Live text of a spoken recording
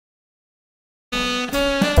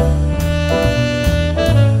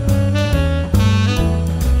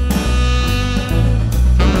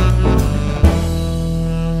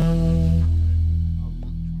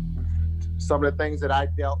some of the things that I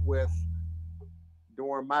dealt with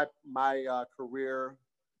during my career,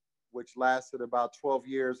 which lasted about 12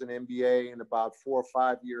 years in NBA and about 4 or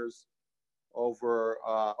 5 years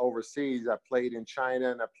overseas. I played in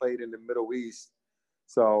China and I played in the Middle East.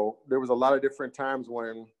 So there was a lot of different times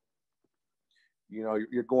when, you know,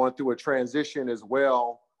 you're going through a transition as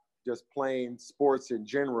well, just playing sports in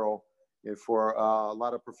general. And for a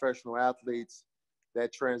lot of professional athletes,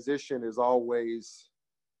 that transition is always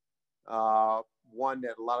one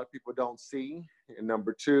that a lot of people don't see. And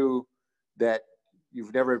number two, that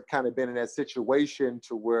you've never kind of been in that situation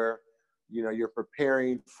to where, you know, you're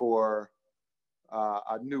preparing for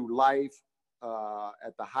a new life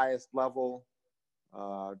at the highest level,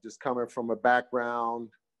 just coming from a background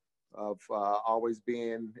of always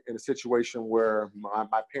being in a situation where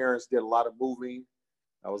my parents did a lot of moving.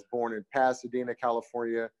 I was born in Pasadena,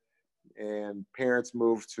 California, and parents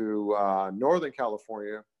moved to Northern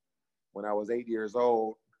California when I was 8 years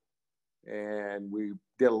old. And we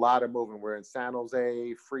did a lot of moving. We're in San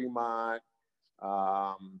Jose, Fremont,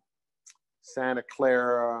 Santa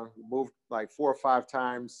Clara. We moved like 4 or 5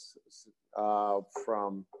 times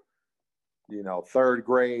from, you know, third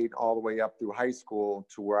grade all the way up through high school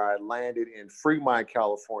to where I landed in Fremont,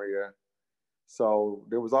 California. So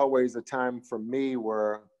there was always a time for me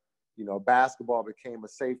where, you know, basketball became a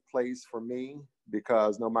safe place for me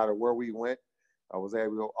because no matter where we went, I was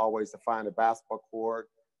able always to find a basketball court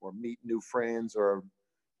or meet new friends or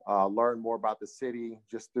learn more about the city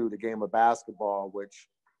just through the game of basketball, which,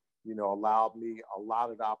 you know, allowed me a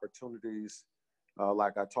lot of the opportunities,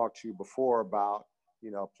 like I talked to you before about,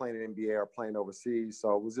 you know, playing in NBA or playing overseas.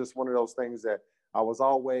 So it was just one of those things that I was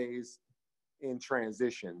always in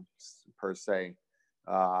transition per se,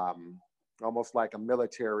 almost like a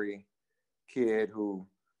military kid who,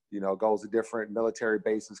 you know, goes to different military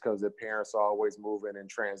bases because their parents are always moving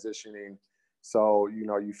and transitioning. So, you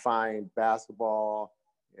know, you find basketball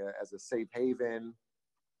as a safe haven.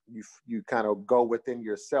 You kind of go within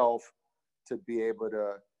yourself to be able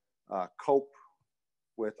to cope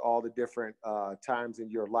with all the different times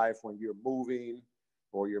in your life when you're moving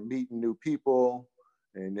or you're meeting new people.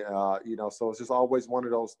 And, you know, so it's just always one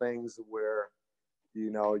of those things where,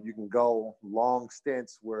 you know, you can go long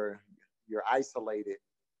stints where you're isolated.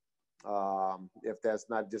 If that's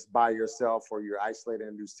not just by yourself or you're isolated in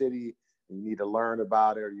a new city and you need to learn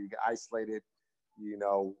about it, or you get isolated, you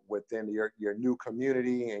know, within your new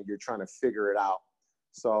community and you're trying to figure it out.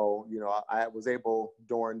 So, you know, I was able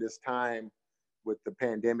during this time with the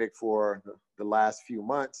pandemic for the last few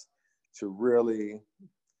months to really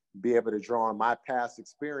be able to draw on my past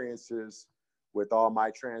experiences with all my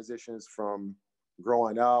transitions from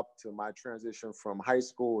growing up to my transition from high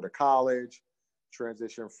school to college,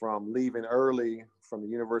 transition from leaving early from the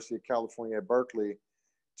University of California at Berkeley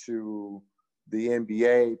to the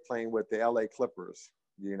NBA playing with the LA Clippers,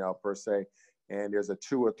 you know, per se. And there's a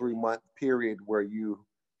 2 or 3 month period where you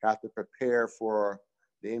have to prepare for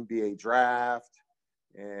the NBA draft,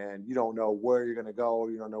 and you don't know where you're going to go.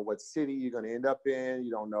 You don't know what city you're going to end up in.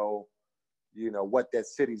 You don't know, you know, what that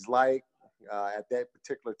city's like. At that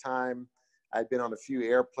particular time, I'd been on a few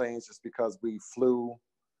airplanes just because we flew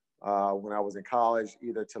when I was in college,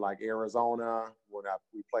 either to like Arizona,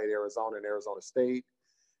 we played Arizona and Arizona State,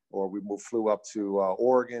 or we flew up to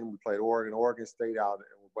Oregon. We played Oregon State out,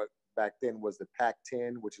 what back then was the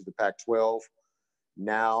Pac-10, which is the Pac-12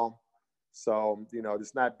 now. So, you know,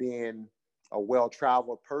 just not being a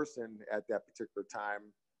well-traveled person at that particular time.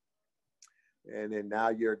 And then now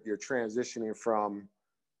you're transitioning from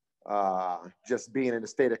just being in the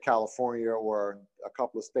state of California or a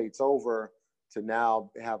couple of states over to now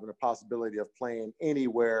having the possibility of playing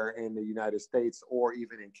anywhere in the United States or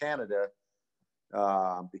even in Canada,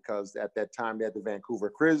 because at that time they had the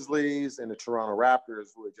Vancouver Grizzlies and the Toronto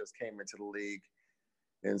Raptors who had just came into the league.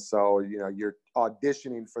 And so, you know, you're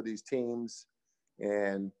auditioning for these teams.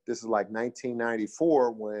 And this is like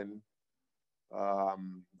 1994 when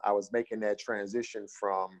I was making that transition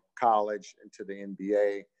from college into the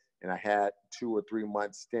NBA. And I had 2 or 3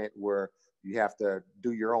 month stint where you have to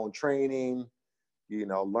do your own training, you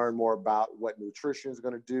know, learn more about what nutrition is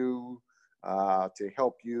going to do to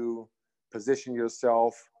help you position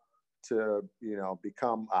yourself to, you know,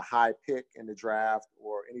 become a high pick in the draft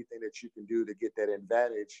or anything that you can do to get that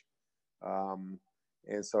advantage.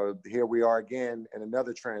 And so here we are again in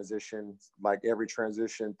another transition, like every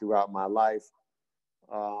transition throughout my life,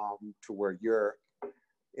 to where you're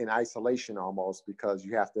in isolation almost because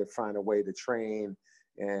you have to find a way to train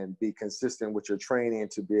and be consistent with your training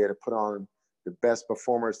to be able to put on the best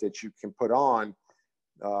performance that you can put on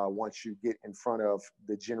once you get in front of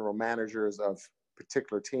the general managers of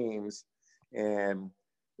particular teams And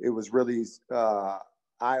it was really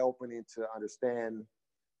eye-opening to understand,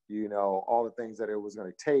 you know, all the things that it was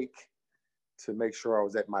going to take to make sure I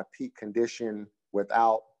was at my peak condition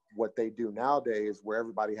without what they do nowadays, where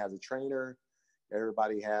everybody has a trainer,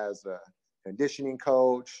 everybody has a conditioning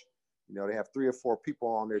coach. You know, they have 3 or 4 people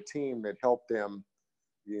on their team that help them,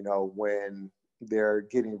 you know, when they're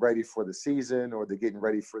getting ready for the season or they're getting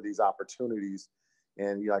ready for these opportunities.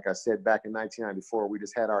 And like I said, back in 1994, we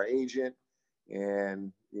just had our agent,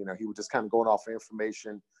 and, you know, he was just kind of going off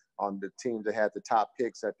information on the teams that had the top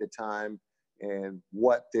picks at the time and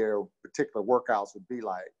what their particular workouts would be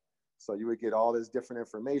like. So you would get all this different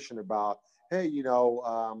information about, hey, you know,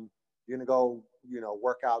 you're going to go, you know,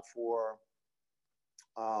 work out for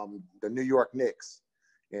the New York Knicks.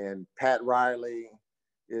 And Pat Riley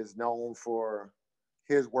is known for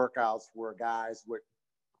his workouts where guys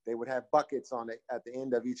they would have buckets at the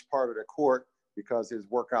end of each part of the court because his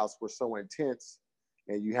workouts were so intense.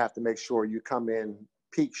 And you have to make sure you come in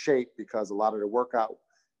peak shape because a lot of the workout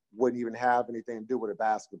wouldn't even have anything to do with a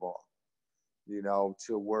basketball, you know,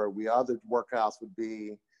 to where other workouts would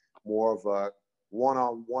be more of a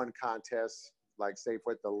one-on-one contest. Like, say,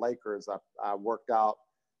 with the Lakers, I worked out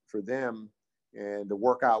for them, and the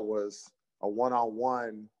workout was a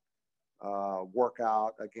one-on-one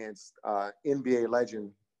workout against NBA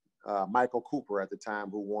legend Michael Cooper at the time,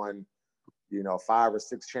 who won, you know, 5 or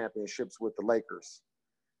 6 championships with the Lakers.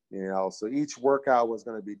 You know, so each workout was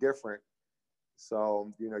going to be different.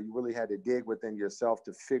 So, you know, you really had to dig within yourself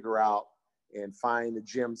to figure out and find the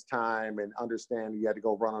gym's time and understand you had to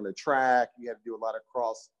go run on the track. You had to do a lot of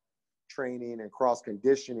cross training and cross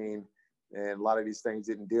conditioning. And a lot of these things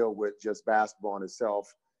didn't deal with just basketball in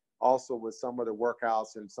itself. Also, with some of the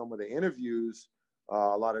workouts and some of the interviews, a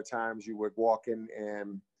lot of times you would walk in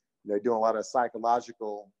and they're doing a lot of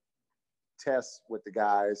psychological tests with the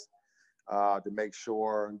guys to make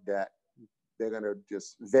sure that they're going to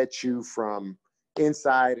just vet you from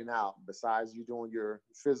inside and out. Besides you doing your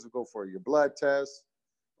physical for your blood tests,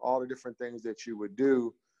 all the different things that you would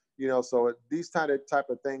do, you know. So these type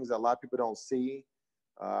of things that a lot of people don't see,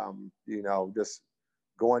 you know, just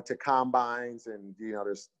going to combines and, you know,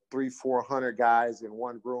 there's 300-400 guys in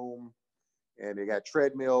one room, and they got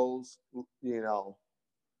treadmills, you know,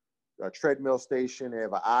 a treadmill station. They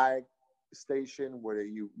have an eye station where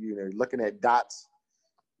you know, looking at dots,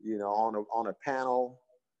 you know, on a panel,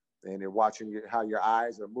 and they're watching how your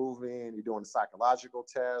eyes are moving. You're doing a psychological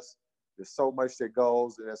test. There's so much that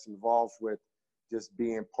goes and that's involved with just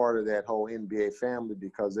being part of that whole NBA family,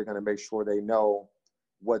 because they're going to make sure they know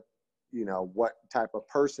what, you know, what type of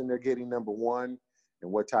person they're getting, number one,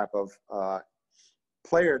 and what type of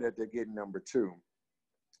player that they're getting, number two.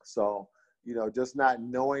 So, you know, just not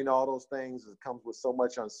knowing all those things, it comes with so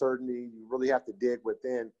much uncertainty. You really have to dig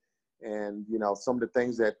within. And, you know, some of the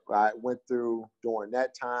things that I went through during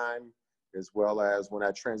that time, as well as when I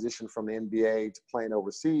transitioned from the NBA to playing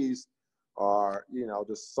overseas, are, you know,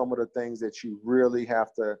 just some of the things that you really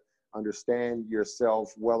have to understand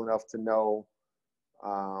yourself well enough to know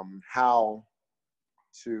how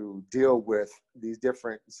to deal with these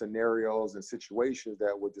different scenarios and situations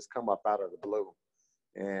that would just come up out of the blue.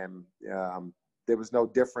 And there was no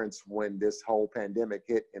difference when this whole pandemic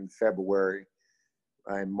hit in February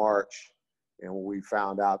and March, and when we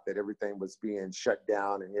found out that everything was being shut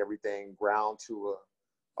down and everything ground to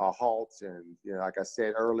a halt. And, you know, like I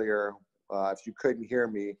said earlier, if you couldn't hear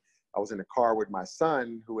me, I was in the car with my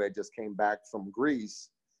son, who had just came back from Greece,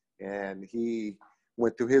 and he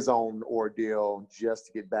went through his own ordeal just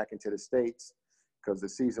to get back into the States because the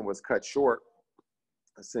season was cut short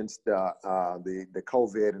since the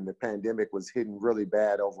COVID and the pandemic was hitting really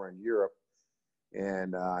bad over in Europe.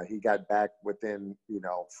 And he got back within, you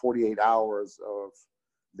know, 48 hours of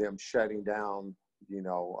them shutting down, you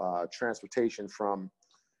know, transportation from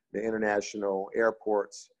the international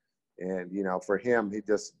airports. And, you know, for him, he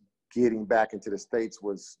just getting back into the States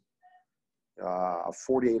was a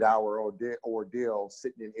 48-hour ordeal,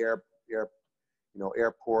 sitting in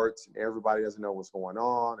airports, and everybody doesn't know what's going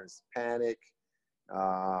on. There's panic,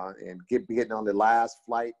 and getting on the last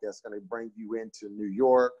flight that's going to bring you into New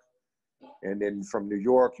York. And then from New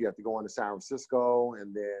York, you have to go into San Francisco,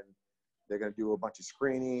 and then they're going to do a bunch of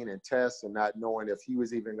screening and tests, and not knowing if he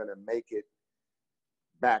was even going to make it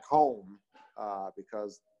back home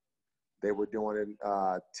because they were doing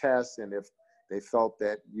tests. And if they felt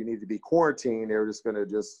that you need to be quarantined, they were just going to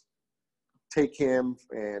just take him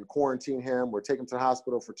and quarantine him or take him to the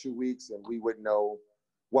hospital for 2 weeks, and we wouldn't know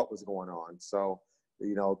what was going on. So,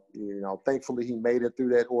 you know, thankfully he made it through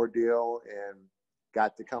that ordeal and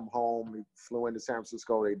got to come home. He flew into San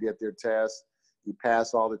Francisco. They did their tests. He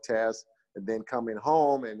passed all the tests. and then coming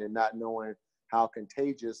home and then not knowing how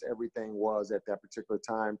contagious everything was at that particular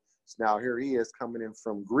time. So now here he is coming in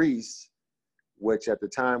from Greece, which at the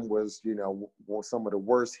time was, you know, some of the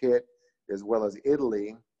worst hit, as well as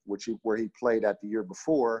Italy, where he played at the year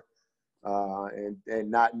before, and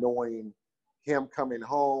not knowing him coming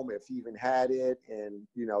home, if he even had it, and,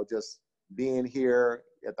 you know, just being here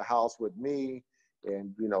at the house with me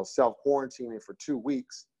and, you know, self-quarantining for 2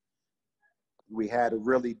 weeks. We had to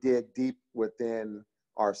really dig deep within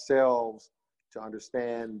ourselves to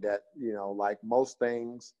understand that, you know, like most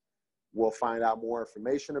things, we'll find out more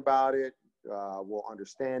information about it. We'll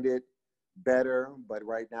understand it better. But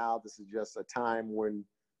right now, this is just a time when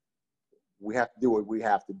we have to do what we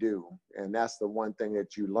have to do. And that's the one thing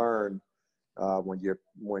that you learn when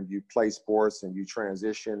you play sports and you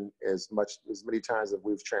transition as many times as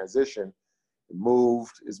we've transitioned,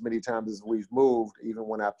 moved as many times as we've moved. Even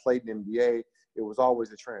when I played in the NBA, it was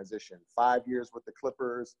always a transition. 5 years with the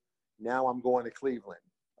Clippers. Now I'm going to Cleveland.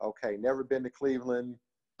 Okay, never been to Cleveland,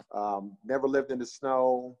 never lived in the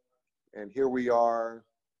snow, and here we are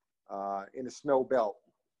in the snow belt.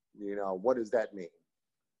 You know, what does that mean?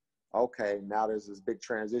 Okay, now there's this big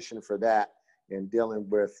transition for that, and dealing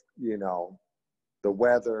with, you know, the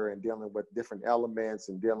weather and dealing with different elements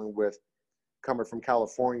and dealing with coming from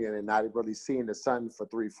California and not really seeing the sun for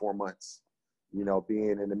 3-4 months, you know,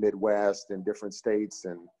 being in the Midwest and different states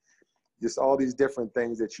and just all these different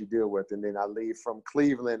things that you deal with. And then I leave from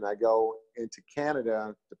Cleveland, I go into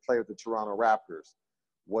Canada to play with the Toronto Raptors.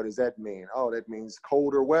 What does that mean? Oh, that means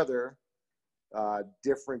colder weather,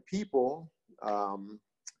 different people,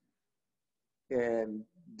 and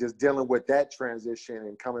just dealing with that transition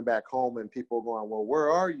and coming back home and people going, well, where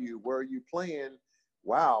are you? Where are you playing?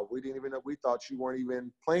 Wow, we didn't even know, we thought you weren't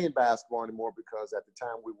even playing basketball anymore, because at the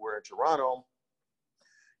time we were in Toronto,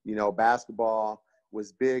 you know, basketball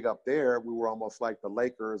was big up there. We were almost like the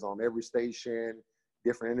Lakers on every station,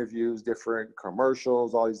 different interviews, different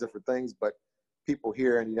commercials, all these different things. But people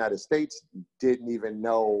here in the United States didn't even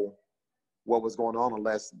know what was going on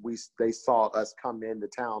unless they saw us come into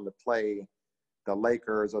town to play the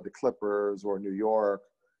Lakers or the Clippers or New York.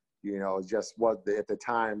 You know, it just was at the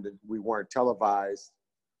time that we weren't televised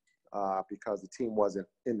because the team wasn't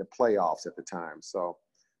in the playoffs at the time. So,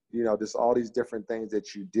 you know, just all these different things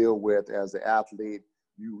that you deal with as an athlete.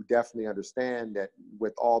 You definitely understand that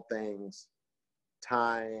with all things,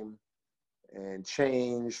 time and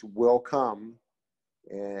change will come.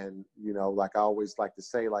 And, you know, like I always like to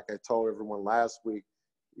say, like I told everyone last week,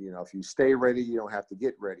 you know, if you stay ready, you don't have to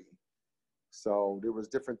get ready. So there was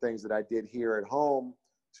different things that I did here at home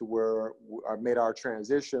to where I made our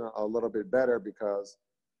transition a little bit better because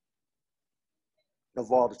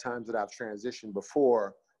of all the times that I've transitioned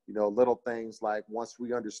before. You know, little things like once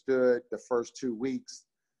we understood the first 2 weeks,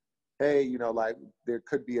 hey, you know, like there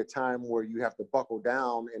could be a time where you have to buckle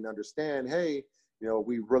down and understand, hey, you know,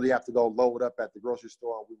 we really have to go load up at the grocery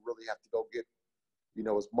store and we really have to go get, you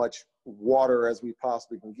know, as much water as we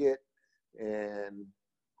possibly can get. And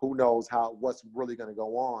who knows what's really going to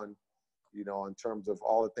go on, you know, in terms of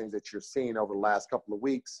all the things that you're seeing over the last couple of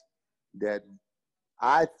weeks that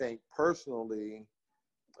I think personally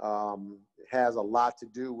has a lot to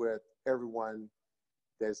do with everyone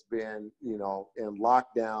that's been, you know, in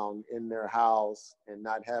lockdown in their house and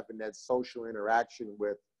not having that social interaction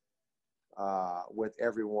with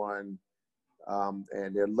everyone.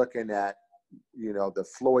 And they're looking at, you know, the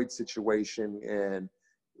Floyd situation, and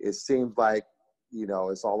it seems like, you know,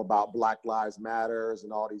 it's all about Black Lives Matters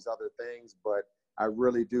and all these other things. But I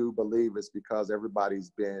really do believe it's because everybody's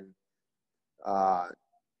been,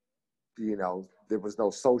 you know, there was no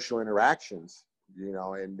social interactions, you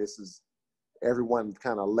know, and this is everyone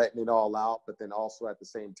kind of letting it all out, but then also at the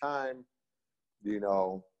same time, you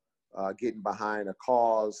know, getting behind a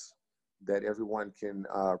cause that everyone can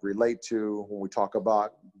relate to when we talk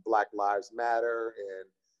about Black Lives Matter, and,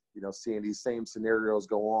 you know, seeing these same scenarios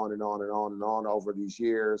go on and on and on and on over these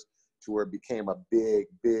years to where it became a big,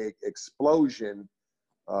 big explosion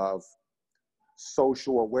of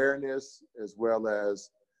social awareness, as well as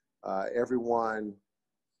everyone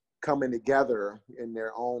coming together in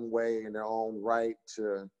their own way, in their own right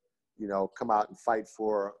to, you know, come out and fight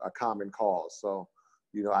for a common cause. So,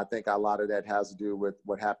 you know, I think a lot of that has to do with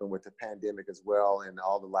what happened with the pandemic as well, and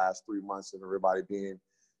all the last 3 months of everybody being,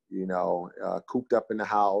 you know, cooped up in the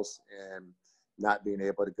house and not being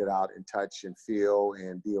able to get out and touch and feel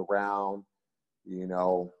and be around, you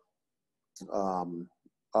know,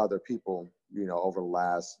 other people, you know, over the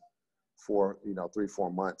last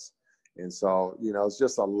 3-4 months. And so, you know, it's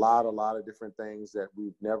just a lot of different things that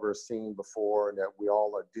we've never seen before and that we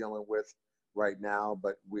all are dealing with right now,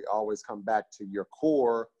 but we always come back to your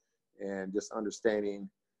core and just understanding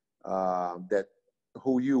that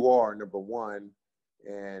who you are, number one,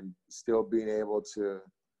 and still being able to,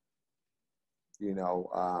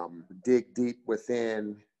 dig deep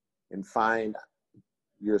within and find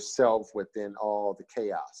yourself within all the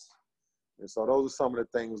chaos. And so those are some of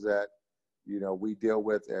the things that, we deal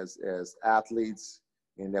with as athletes,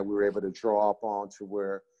 and that we were able to draw up on to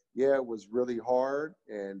where, yeah, it was really hard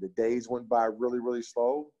and the days went by really, really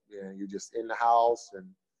slow. And you're just in the house and,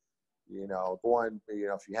 going,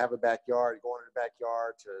 if you have a backyard, you're going in the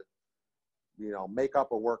backyard to, make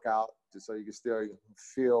up a workout just so you can still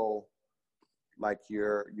feel like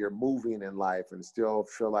you're moving in life and still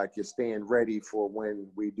feel like you're staying ready for when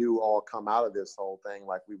we do all come out of this whole thing,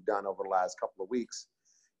 like we've done over the last couple of weeks.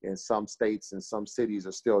 In some states and some cities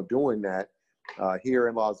are still doing that. Here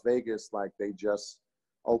in Las Vegas, like they just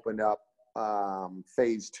opened up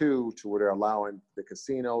phase 2 to where they're allowing the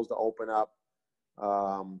casinos to open up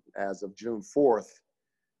as of June 4th.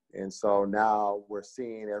 And so now we're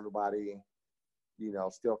seeing everybody,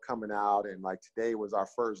 still coming out. And like today was our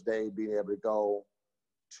first day being able to go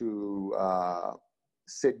to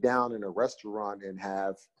sit down in a restaurant and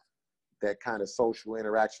have that kind of social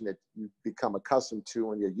interaction that you become accustomed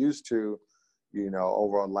to and you're used to,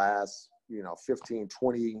 over the last, 15,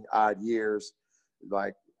 20 odd years.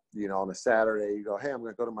 Like, on a Saturday, you go, hey, I'm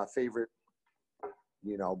going to go to my favorite,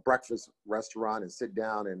 breakfast restaurant and sit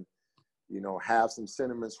down and, have some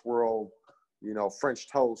cinnamon swirl, French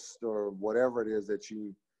toast or whatever it is that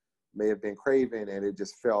you may have been craving. And it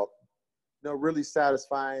just felt, really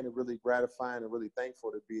satisfying and really gratifying and really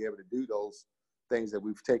thankful to be able to do those things that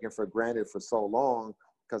we've taken for granted for so long,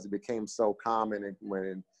 because it became so common and when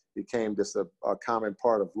it became just a common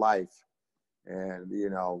part of life. And,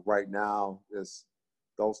 right now it's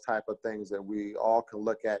those type of things that we all can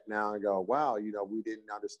look at now and go, wow, we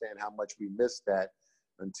didn't understand how much we missed that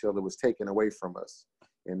until it was taken away from us.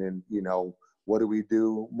 And then, what do we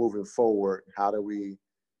do moving forward? How do we,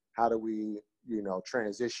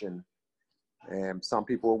 transition? And some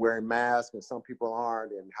people are wearing masks and some people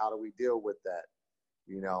aren't. And how do we deal with that?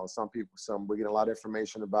 We get a lot of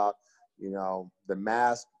information about, the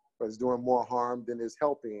mask is doing more harm than it's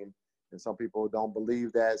helping. And some people don't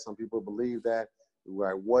believe that. Some people believe that.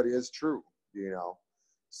 Right? What is true,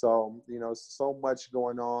 So, so much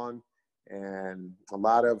going on. And a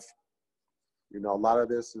lot of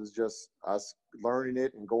this is just us learning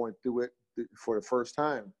it and going through it for the first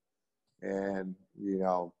time. And,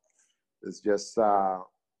 it's just,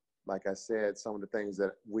 like I said, some of the things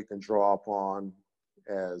that we can draw upon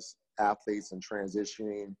as athletes and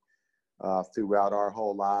transitioning throughout our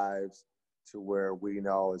whole lives to where we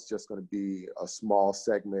know it's just going to be a small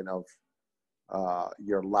segment of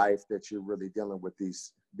your life that you're really dealing with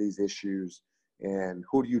these issues. And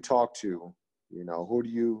who do you talk to?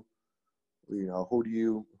 Who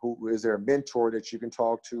is there a mentor that you can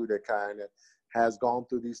talk to that kind of has gone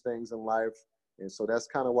through these things in life? And so that's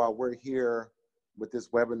kind of why we're here with this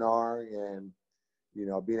webinar and,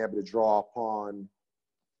 being able to draw upon,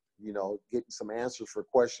 getting some answers for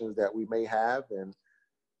questions that we may have and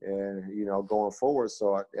going forward.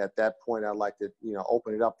 So at that point, I'd like to,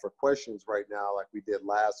 open it up for questions right now, like we did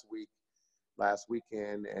last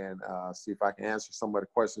weekend, and see if I can answer some of the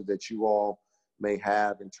questions that you all may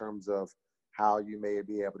have in terms of how you may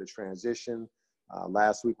be able to transition.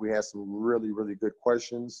 Last week, we had some really, really good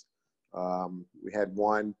questions. We had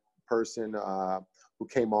one person who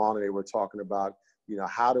came on and they were talking about,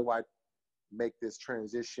 how do I make this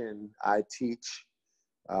transition? I teach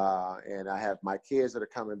and I have my kids that are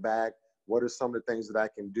coming back. What are some of the things that I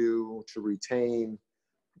can do to retain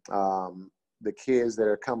the kids that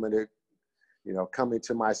are coming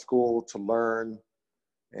to my school to learn?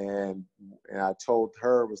 And I told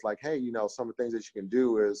her, it was like, hey, some of the things that you can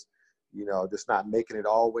do is, just not making it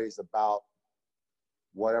always about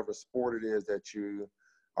whatever sport it is that you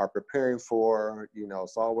are preparing for.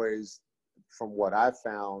 It's always, from what I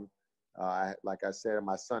found, like I said,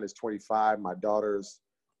 my son is 25, my daughter's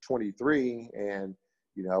 23. And,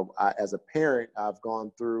 as a parent, I've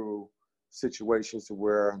gone through situations to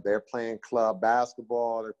where they're playing club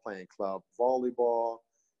basketball, they're playing club volleyball.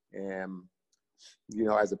 And,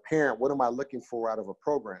 as a parent, what am I looking for out of a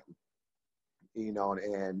program?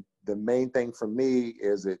 And the main thing for me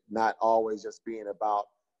is it not always just being about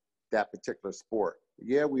that particular sport.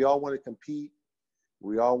 Yeah, we all want to compete.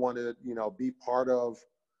 We all want to, be part of,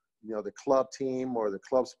 the club team or the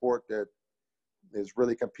club sport that is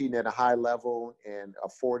really competing at a high level and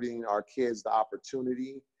affording our kids the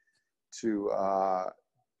opportunity to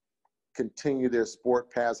continue their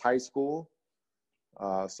sport past high school.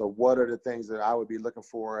 So what are the things that I would be looking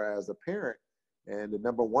for as a parent? And the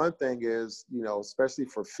number one thing is, especially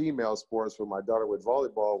for female sports, for my daughter with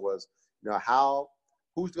volleyball, was,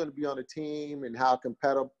 who's going to be on the team and how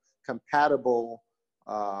compatible,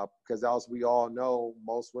 because as we all know,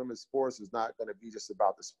 most women's sports is not going to be just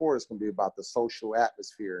about the sport. It's going to be about the social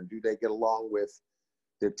atmosphere. And do they get along with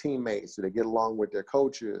their teammates? Do they get along with their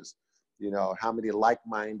coaches? How many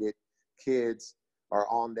like-minded kids are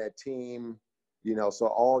on that team? So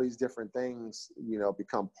all these different things,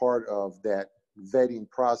 become part of that vetting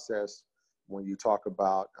process when you talk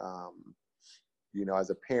about, as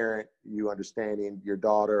a parent, you understanding your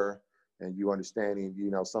daughter and you understanding,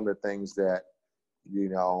 some of the things that,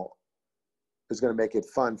 is going to make it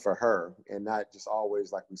fun for her and not just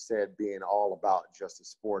always, like we said, being all about just the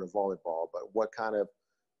sport of volleyball, but what kind of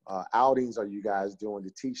outings are you guys doing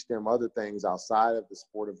to teach them other things outside of the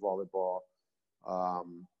sport of volleyball,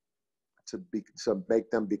 to make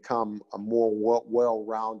them become a more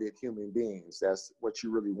well-rounded human beings? That's what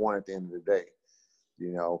you really want at the end of the day,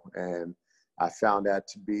 and I found that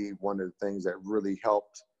to be one of the things that really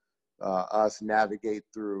helped us navigate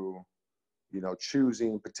through,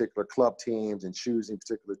 choosing particular club teams and choosing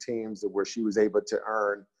particular teams where she was able to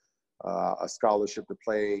earn a scholarship to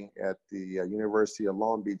play at the University of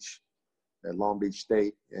Long Beach, at Long Beach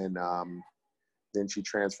State. And then she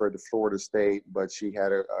transferred to Florida State, but she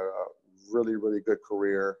had a really, really good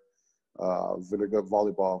career, really good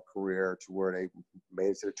volleyball career, to where they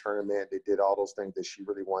made it to the tournament. They did all those things that she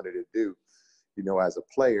really wanted to do, as a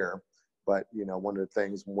player. But, one of the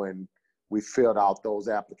things when we filled out those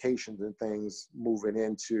applications and things moving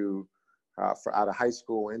into, out of high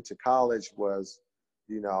school into college was,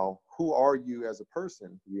 who are you as a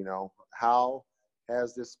person? How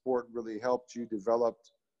has this sport really helped you develop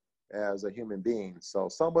as a human being? So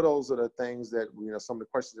some of those are the things that, some of the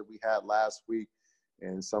questions that we had last week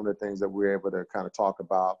and some of the things that we were able to kind of talk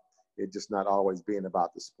about, it just not always being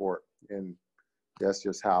about the sport. And that's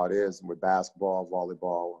just how it is with basketball,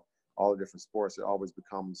 volleyball, all the different sports. It always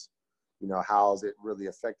becomes, how is it really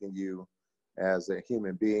affecting you as a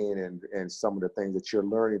human being, and some of the things that you're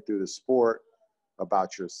learning through the sport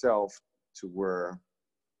about yourself, to where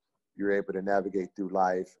you're able to navigate through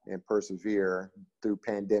life and persevere through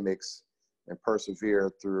pandemics and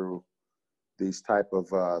persevere through these type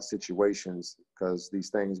of situations, because these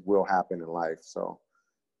things will happen in life. So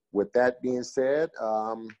with that being said,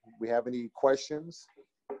 we have any questions?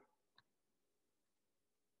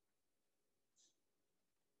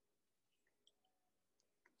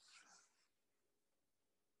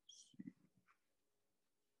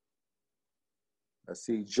 I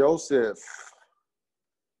see Joseph.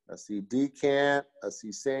 I see Decant. I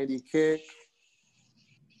see Sandy Kick.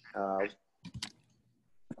 I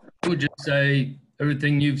would just say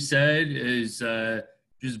everything you've said is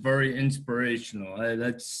just very inspirational.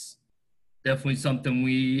 That's definitely something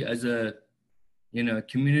we, as a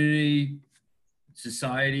community,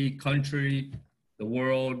 society, country, the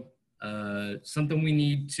world, something we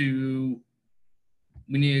need to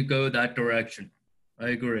go that direction. I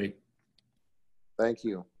agree. Thank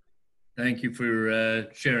you. Thank you for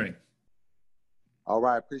sharing. All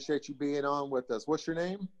right. Appreciate you being on with us. What's your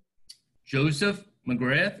name? Joseph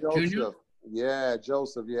McGrath Jr.? Yeah,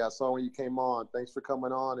 Joseph. Yeah, I saw when you came on. Thanks for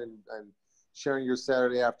coming on and sharing your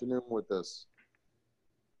Saturday afternoon with us.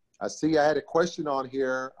 I see I had a question on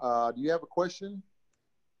here. Do you have a question?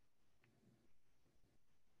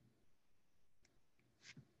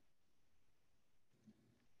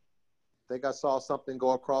 I think I saw something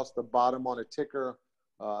go across the bottom on a ticker.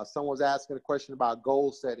 Someone's asking a question about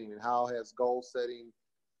goal setting, and how has goal setting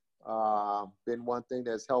been one thing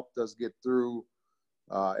that's helped us get through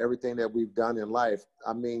everything that we've done in life.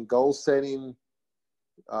 I mean, goal setting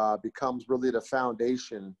becomes really the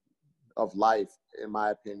foundation of life, in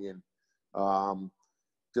my opinion.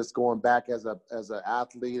 Just going back as an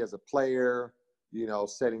athlete, as a player,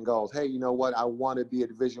 setting goals. Hey, you know what? I want to be a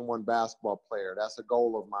Division I basketball player. That's a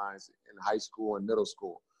goal of mine in high school and middle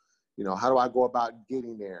school. How do I go about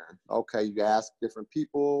getting there? Okay, you ask different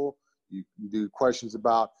people. You do questions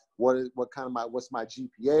about what's my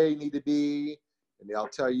GPA need to be, and they'll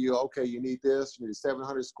tell you, okay, you need this. You need a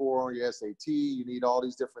 700 score on your SAT. You need all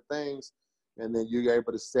these different things, and then you're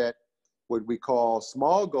able to set what we call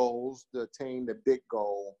small goals to attain the big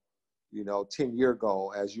goal, 10-year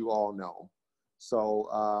goal, as you all know. So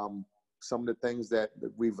some of the things that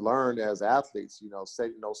we've learned as athletes,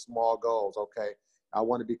 setting those small goals. Okay, I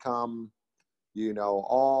want to become,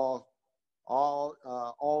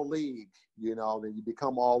 all league, then you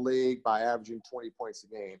become all league by averaging 20 points a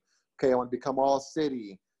game. Okay, I want to become all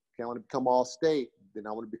city. Okay, I want to become all state then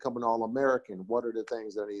I want to become an All-American. What are the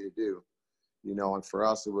things that I need to do? You know, and for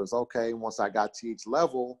us, it was, okay, once I got to each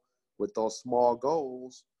level with those small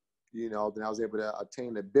goals, you know, then I was able to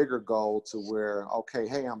attain a bigger goal to where, okay,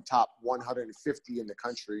 hey, I'm top 150 in the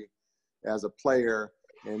country as a player.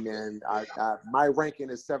 And then my ranking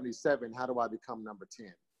is 77. How do I become number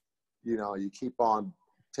 10? You know, you keep on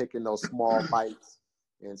taking those small bites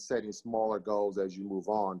and setting smaller goals as you move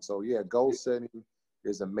on. So yeah, goal setting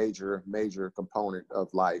is a major, major component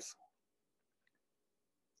of life.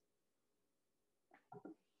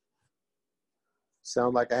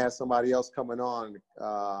 Sound like I had somebody else coming on.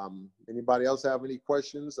 Anybody else have any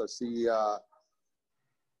questions? I see a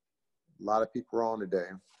lot of people are on today.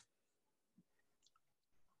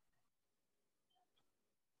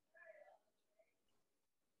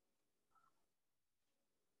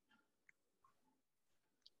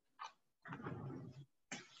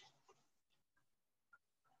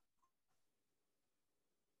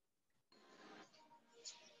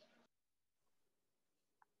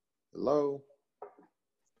 Hello.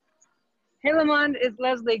 Hey, Lamond, it's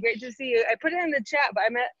Leslie. Great to see you. I put it in the chat, but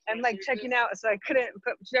I'm like checking out, so I couldn't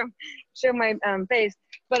show my face.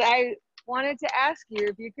 But I wanted to ask you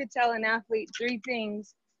if you could tell an athlete 3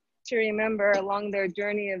 things to remember along their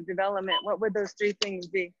journey of development. What would those 3 things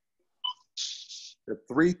be? The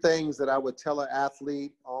 3 things that I would tell an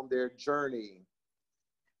athlete on their journey.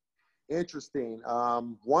 Interesting.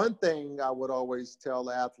 One thing I would always tell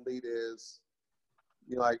the athlete is,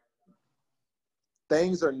 you know, like,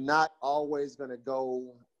 things are not always going to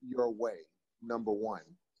go your way, number 1.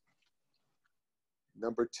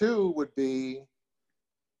 Number 2 would be,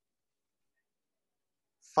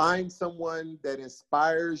 find someone that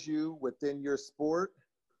inspires you within your sport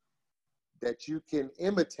that you can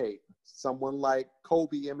imitate. Someone like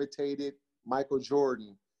Kobe imitated Michael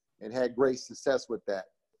Jordan and had great success with that.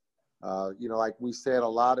 You know, like we said, a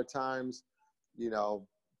lot of times, you know,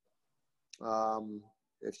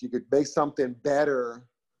 if you could make something better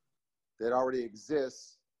that already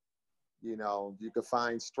exists, you know, you could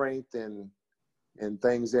find strength and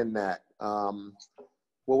things in that.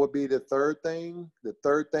 What would be the 3rd thing? The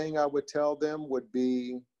 3rd thing I would tell them would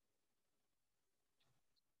be,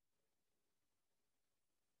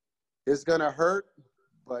 it's gonna hurt,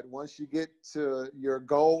 but once you get to your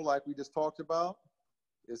goal, like we just talked about,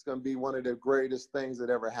 it's gonna be one of the greatest things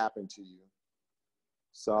that ever happened to you.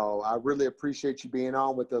 So I really appreciate you being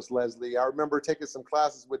on with us, Leslie. I remember taking some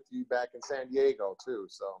classes with you back in San Diego too.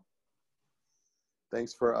 So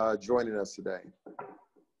thanks for joining us today.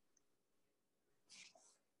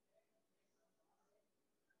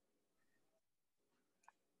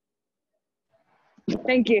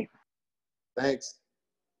 Thank you. Thanks.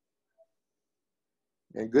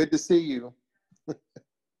 And good to see you.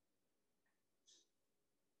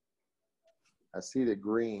 I see the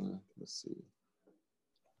green. Let's see.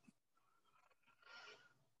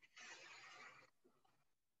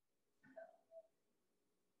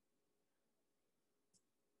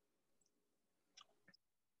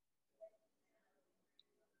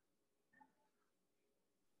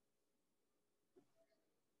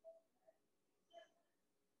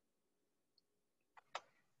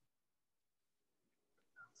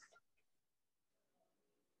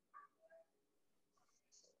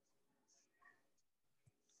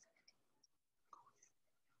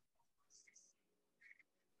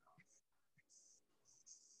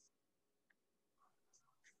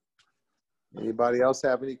 Anybody else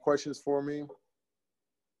have any questions for me? I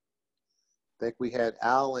think we had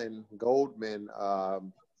Alan Goldman. I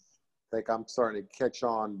think I'm starting to catch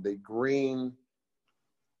on the green.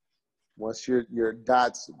 Once your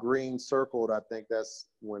dot's green circled, I think that's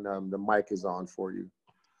when the mic is on for you.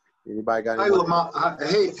 Anybody got any? Hi,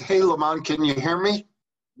 Lamond. Hey, Lamond, can you hear me?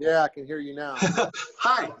 Yeah, I can hear you now.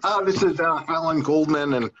 Hi, this is Alan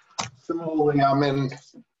Goldman, and similarly, I'm in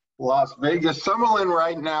Las Vegas, Summerlin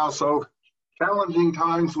right now, so challenging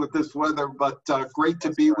times with this weather, but great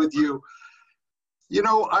to be with you. You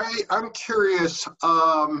know, I'm curious,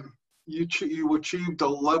 you achieved a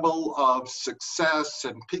level of success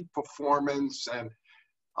and peak performance, and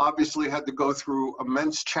obviously had to go through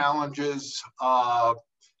immense challenges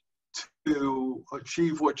to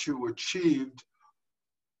achieve what you achieved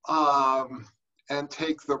and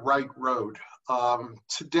take the right road.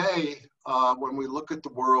 Today, when we look at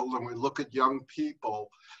the world and we look at young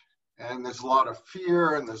people, and there's a lot of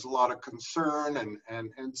fear and there's a lot of concern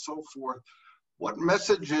and so forth, what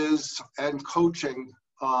messages and coaching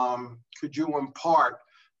could you impart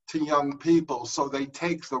to young people so they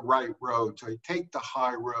take the right road, so they take the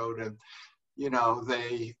high road, and you know,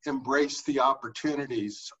 they embrace the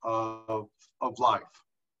opportunities of life?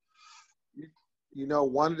 You know,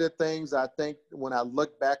 one of the things I think when I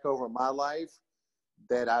look back over my life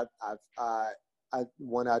that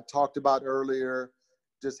when I talked about earlier,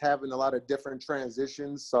 just having a lot of different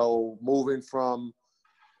transitions. So moving from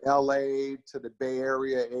LA to the Bay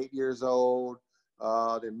Area at 8 years old,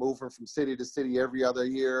 then moving from city to city every other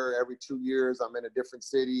year, every 2 years, I'm in a different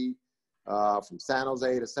city, from San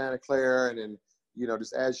Jose to Santa Clara. And then, you know,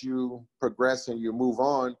 just as you progress and you move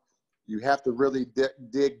on, you have to really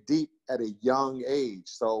dig deep at a young age.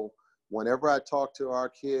 So whenever I talk to our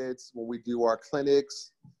kids, when we do our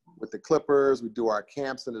clinics with the Clippers, we do our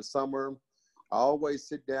camps in the summer, I always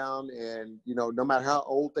sit down and, you know, no matter how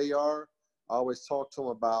old they are, I always talk to them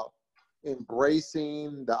about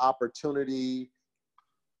embracing the opportunity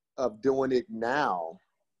of doing it now.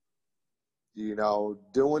 You know,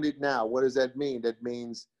 doing it now. What does that mean? That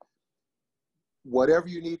means whatever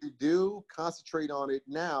you need to do, concentrate on it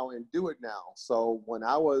now and do it now. So when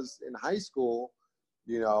I was in high school,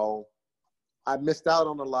 you know, I missed out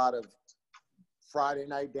on a lot of Friday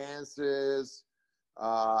night dances.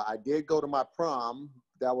 I did go to my prom.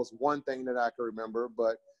 That was one thing that I could remember,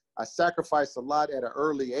 but I sacrificed a lot at an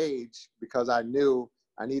early age because I knew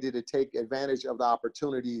I needed to take advantage of the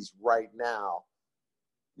opportunities right now,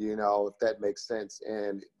 you know, if that makes sense.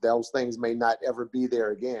 And those things may not ever be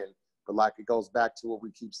there again. But like it goes back to what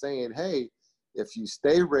we keep saying, hey, if you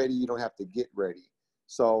stay ready, you don't have to get ready.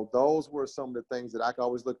 So those were some of the things that I can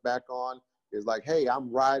always look back on is like, hey,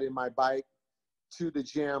 I'm riding my bike to the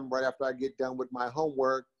gym right after I get done with my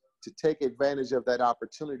homework to take advantage of that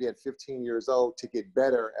opportunity at 15 years old to get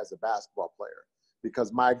better as a basketball player,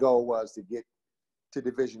 because my goal was to get to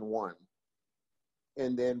Division I.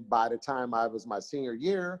 And then by the time I was my senior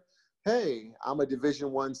year, hey, I'm a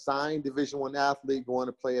Division I signed Division I athlete going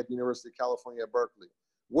to play at the University of California at Berkeley.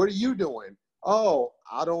 What are you doing? Oh,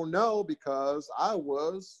 I don't know, because I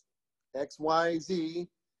was X, Y, Z,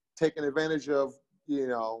 taking advantage of, you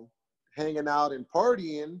know, hanging out and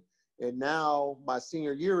partying. And now my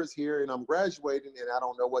senior year is here and I'm graduating and I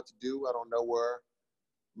don't know what to do. I don't know where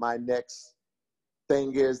my next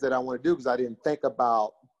thing is that I want to do, because I didn't think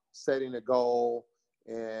about setting a goal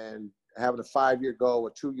and having a 5-year goal,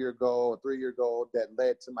 a 2-year goal, a 3-year goal that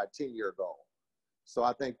led to my 10-year goal. So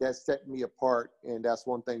I think that set me apart. And that's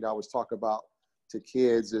one thing that I always talk about to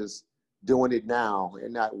kids is doing it now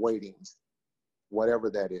and not waiting, whatever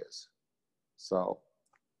that is. So.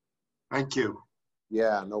 Thank you.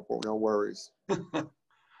 Yeah, no worries.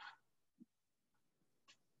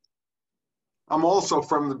 I'm also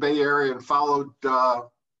from the Bay Area and followed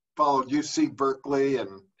UC Berkeley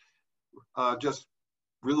and just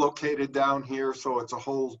relocated down here. So it's a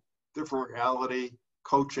whole different reality,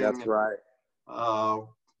 coaching. That's right.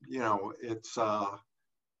 You know, it's,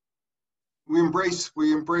 we embrace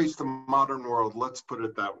the modern world. Let's put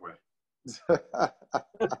it that way.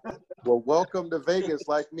 Well, welcome to Vegas.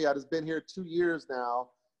 Like me, I've just been here 2 years now.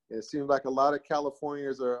 And it seems like a lot of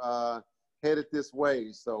Californians are headed this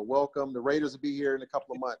way. So welcome. The Raiders will be here in a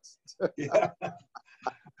couple of months. Yeah.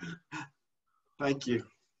 Thank you.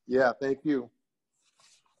 Yeah, thank you.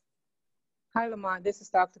 Hi, Lamond. This is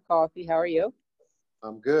Dr. Coffey. How are you?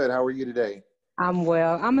 I'm good. How are you today? I'm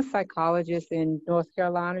well. I'm a psychologist in North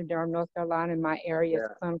Carolina, Durham, North Carolina, and my area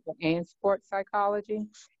is clinical and sports psychology.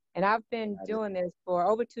 And I've been doing this for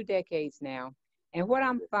over 2 decades now. And what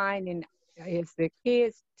I'm finding is the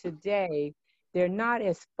kids today, they're not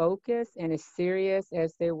as focused and as serious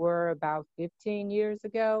as they were about 15 years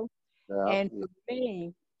ago. And for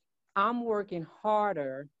me, I'm working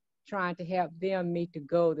harder trying to help them meet the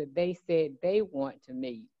goal that they said they want to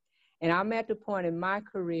meet. And I'm at the point in my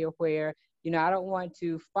career where, you know, I don't want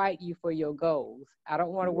to fight you for your goals. I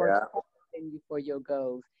don't want to work harder than you for your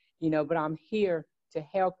goals, you know, but I'm here to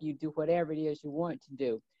help you do whatever it is you want to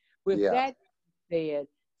do. With that said,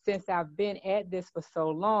 since I've been at this for so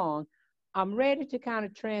long, I'm ready to kind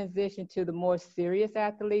of transition to the more serious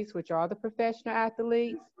athletes, which are the professional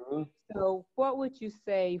athletes. So what would you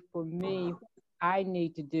say for me, I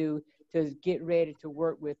need to do to get ready to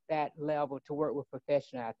work with that level, to work with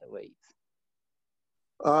professional athletes?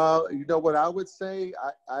 You know what I would say?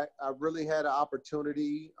 I really had an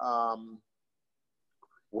opportunity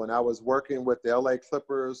when I was working with the LA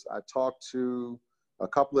Clippers. I talked to a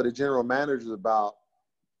couple of the general managers about,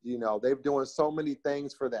 you know, they're doing so many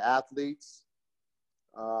things for the athletes,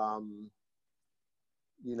 you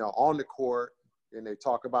know, on the court. And they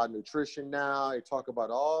talk about nutrition now. They talk about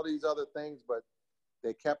all these other things, but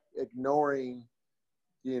they kept ignoring,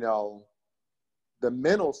 you know, the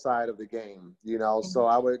mental side of the game, you know. So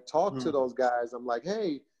I would talk to those guys. I'm like,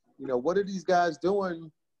 hey, you know, what are these guys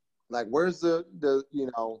doing? Like, where's the you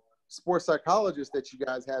know, sports psychologist that you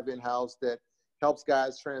guys have in-house that helps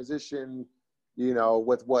guys transition, you know,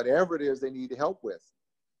 with whatever it is they need help with.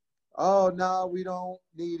 Oh, no, we don't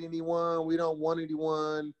need anyone. We don't want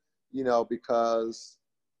anyone, you know, because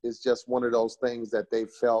it's just one of those things that they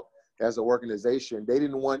felt as an organization. They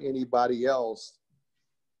didn't want anybody else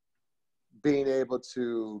being able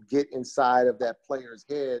to get inside of that player's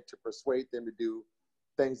head to persuade them to do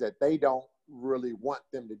things that they don't really want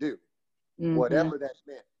them to do, whatever that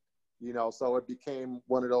meant, you know. So it became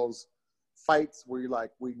one of those fights where you're like,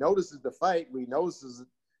 we know this is the fight. We know this is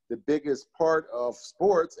the biggest part of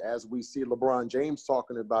sports, as we see LeBron James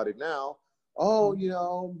talking about it now. Oh, you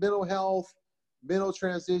know, mental health, mental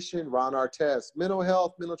transition, Ron Artest, mental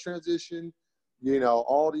health, mental transition, you know,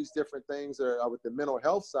 all these different things that are with the mental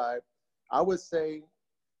health side. I would say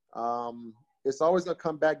it's always going to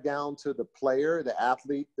come back down to the player, the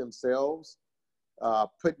athlete themselves,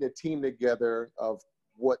 putting a team together of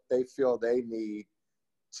what they feel they need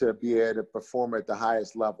to be able to perform at the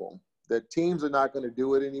highest level. The teams are not going to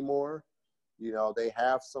do it anymore. You know, they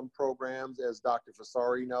have some programs, as Dr.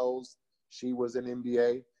 Fasari knows. She was in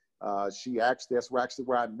NBA. That's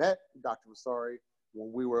where I met Dr. Fasari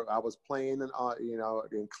when I was playing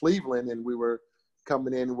in Cleveland, and we were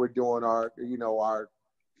coming in. We're doing our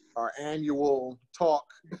annual talk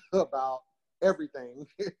about everything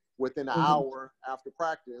within an hour after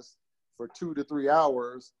practice for 2 to 3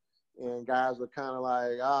 hours. And guys were kind of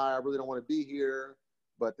like, I really don't want to be here,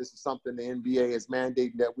 but this is something the NBA is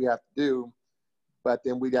mandating that we have to do. But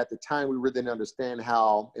then at the time, we really didn't understand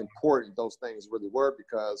how important those things really were,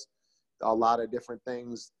 because a lot of different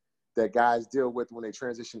things that guys deal with when they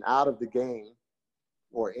transition out of the game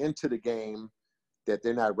or into the game that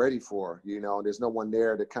they're not ready for. You know, there's no one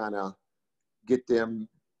there to kind of get them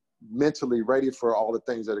mentally ready for all the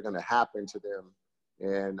things that are going to happen to them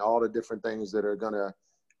and all the different things that are going to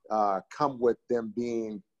come with them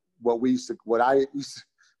being what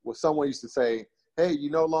someone used to say, hey,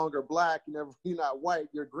 you're no longer black, you're not white,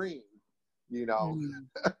 you're green. You know,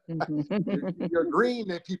 you're green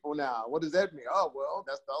to people now. What does that mean? Oh, well,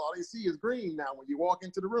 that's all they see is green now when you walk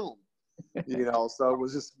into the room. You know, so it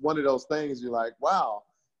was just one of those things. You're like, wow,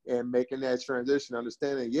 and making that transition,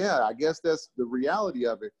 understanding, yeah, I guess that's the reality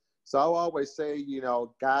of it. So I always say, you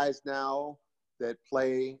know, guys now that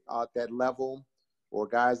play at that level, or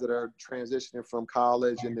guys that are transitioning from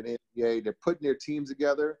college into the NBA, they're putting their teams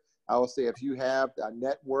together. I would say if you have a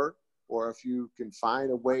network, or if you can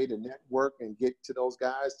find a way to network and get to those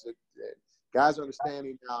guys, guys are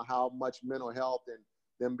understanding now how much mental health and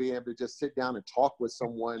them being able to just sit down and talk with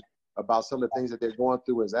someone about some of the things that they're going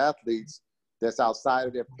through as athletes that's outside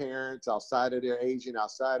of their parents, outside of their agent,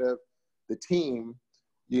 outside of the team,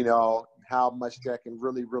 you know, how much that can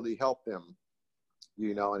really, really help them,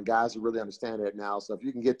 you know, and guys really understand that now. So if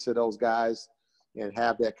you can get to those guys and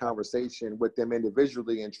have that conversation with them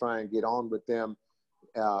individually and try and get on with them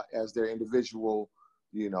as their individual,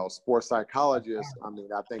 you know, sports psychologists, I mean,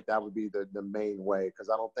 I think that would be the main way, because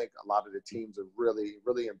I don't think a lot of the teams are really,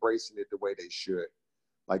 really embracing it the way they should,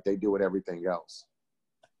 like they do with everything else.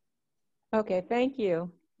 Okay, thank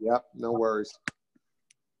you. Yep, no worries.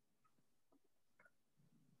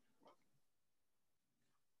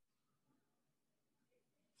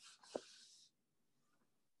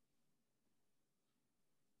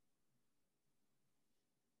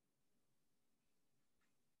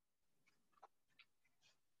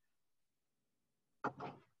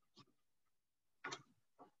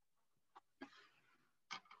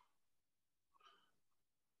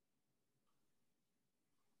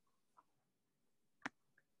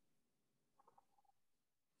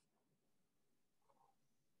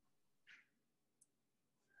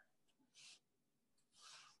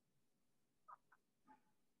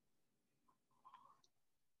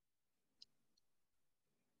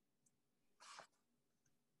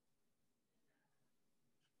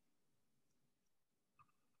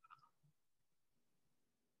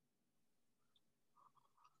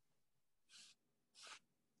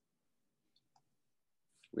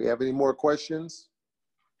 We have any more questions?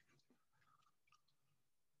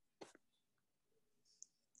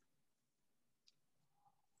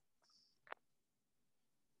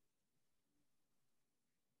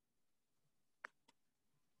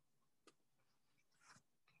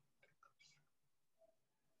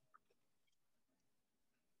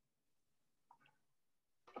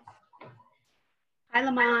 Hi,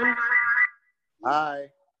 Lamond. Hi.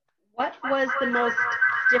 What was the most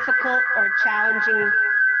difficult or challenging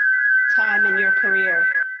time in your career?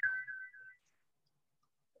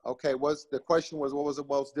 Okay, the question was, what was the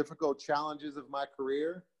most difficult challenges of my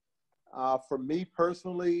career? For me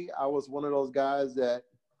personally, I was one of those guys that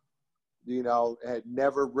had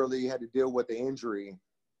never really had to deal with the injury.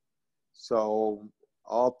 So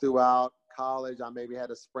all throughout college, I maybe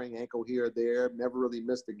had a sprained ankle here or there, never really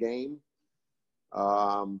missed a game.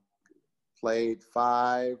 Played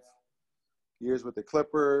 5 years with the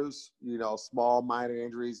Clippers, small minor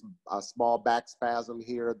injuries, a small back spasm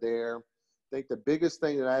here or there. I think the biggest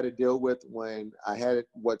thing that I had to deal with when I had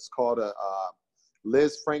what's called a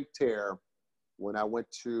Liz Frank tear, when I went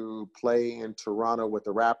to play in Toronto with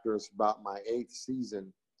the Raptors about my 8th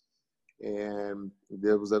season. And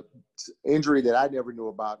there was a injury that I never knew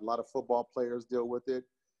about. A lot of football players deal with it.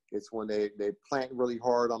 It's when they plant really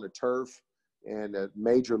hard on the turf and a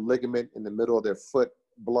major ligament in the middle of their foot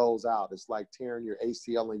blows out. It's like tearing your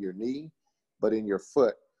ACL in your knee, but in your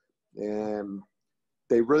foot. And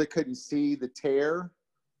they really couldn't see the tear.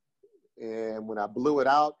 And when I blew it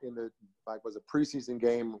out in was a preseason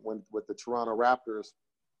game with the Toronto Raptors,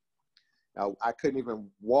 I couldn't even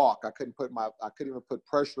walk. I couldn't even put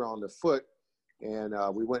pressure on the foot. And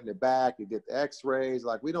we went in the back and did the x-rays.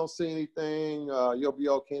 Like, we don't see anything. You'll be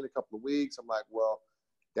okay in a couple of weeks. I'm like, well,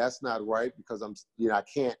 that's not right, because I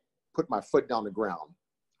can't put my foot down the ground.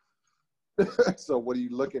 So what are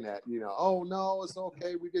you looking at? Oh no, it's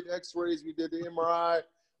okay. We did x-rays. We did the MRI.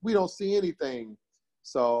 We don't see anything.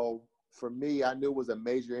 So for me, I knew it was a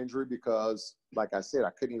major injury because, like I said, I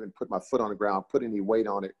couldn't even put my foot on the ground, put any weight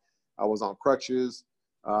on it. I was on crutches.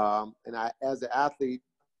 And as an athlete,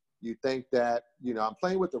 you think that, I'm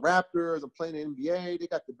playing with the Raptors, I'm playing in the NBA, they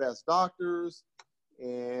got the best doctors,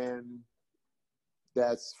 and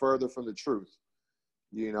that's further from the truth,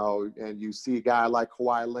 and you see a guy like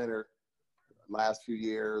Kawhi Leonard last few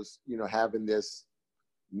years, having this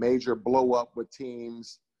major blow up with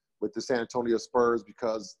teams, with the San Antonio Spurs,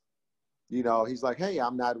 because, he's like, hey,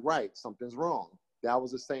 I'm not right. Something's wrong. That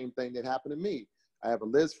was the same thing that happened to me. I have a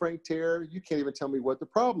Liz Frank tear. You can't even tell me what the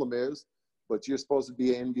problem is, but you're supposed to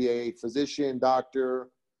be an NBA physician, doctor.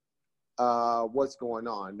 What's going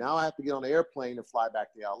on? Now I have to get on an airplane and fly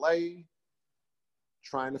back to LA,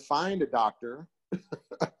 trying to find a doctor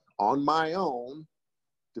on my own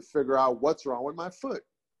to figure out what's wrong with my foot.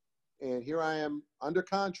 And here I am under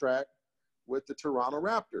contract with the Toronto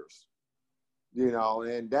Raptors,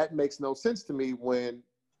 and that makes no sense to me when,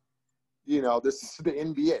 this is the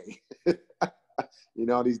NBA.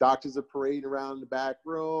 These doctors are parading around the back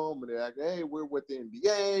room and they're like, hey, we're with the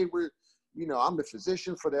NBA. I'm the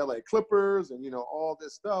physician for the LA Clippers and, all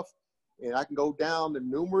this stuff. And I can go down to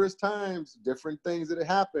numerous times, different things that have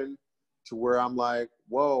happened to where I'm like,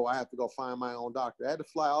 whoa, I have to go find my own doctor. I had to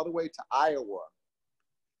fly all the way to Iowa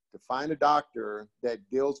to find a doctor that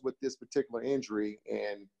deals with this particular injury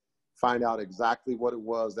and find out exactly what it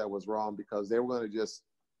was that was wrong, because they were going to just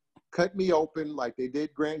cut me open like they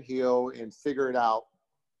did Grant Hill and figure it out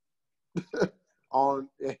on,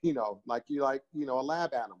 like a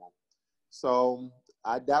lab animal. So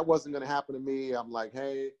that wasn't going to happen to me. I'm like,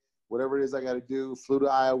 hey, whatever it is I got to do. Flew to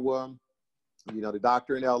Iowa. The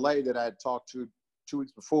doctor in LA that I had talked to 2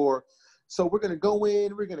 weeks before. So we're going to go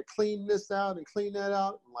in, we're going to clean this out and clean that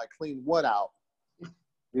out. I'm like, clean what out?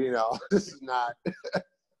 This is not,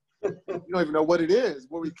 you don't even know what it is.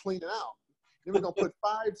 What are we cleaning out? Then we're going to put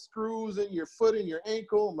 5 screws in your foot and your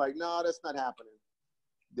ankle. I'm like, no, that's not happening.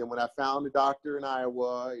 Then when I found the doctor in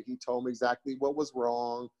Iowa, he told me exactly what was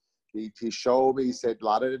wrong. He showed me, he said, a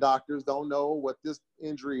lot of the doctors don't know what this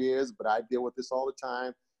injury is, but I deal with this all the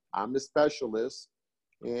time. I'm the specialist.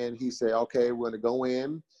 And he said, okay, we're going to go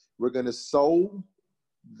in. We're going to sew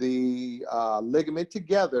the ligament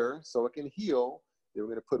together so it can heal. Then we're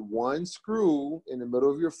going to put 1 screw in the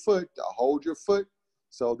middle of your foot to hold your foot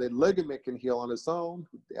so the ligament can heal on its own.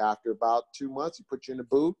 After about 2 months, he put you in the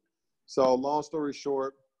boot. So long story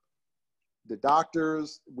short, the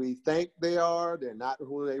doctors, we think they're not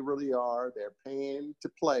who they really are. They're paying to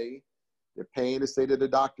play. They're paying to say to the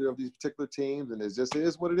doctor of these particular teams, and it just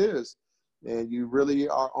is what it is. And you really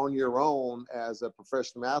are on your own as a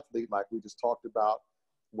professional athlete, like we just talked about,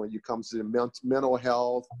 when you come to the mental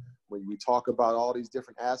health, when we talk about all these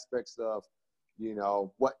different aspects of,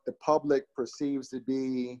 what the public perceives to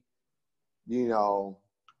be,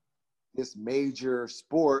 this major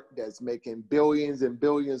sport that's making billions and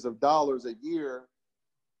billions of dollars a year,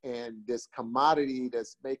 and this commodity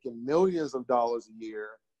that's making millions of dollars a year,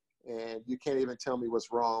 and you can't even tell me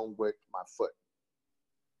what's wrong with my foot.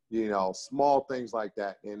 Small things like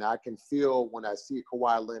that. And I can feel when I see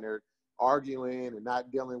Kawhi Leonard arguing and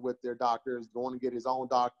not dealing with their doctors, going to get his own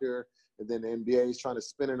doctor, and then the NBA is trying to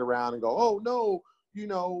spin it around and go, oh,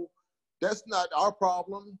 no, that's not our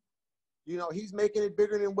problem. He's making it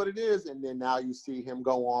bigger than what it is. And then now you see him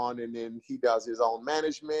go on, and then he does his own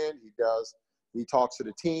management. He does He talks to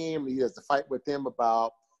the team. He has to fight with them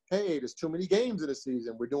about, hey, there's too many games in the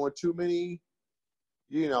season. We're doing too many,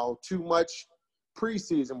 too much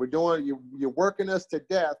preseason. You're working us to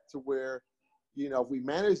death to where, if we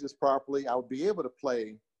manage this properly, I would be able to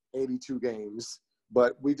play 82 games.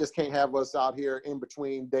 But we just can't have us out here in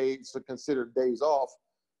between days, considered days off,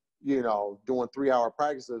 doing 3-hour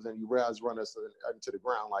practices, and you realize run us into the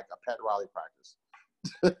ground like a Pat Riley practice.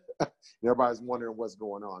 Everybody's wondering what's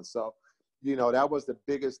going on. So, that was the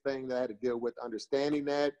biggest thing that I had to deal with, understanding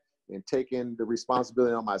that and taking the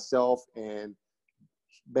responsibility on myself and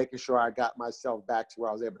making sure I got myself back to where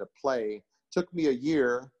I was able to play. Took me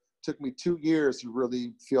 2 years to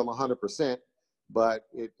really feel 100%, but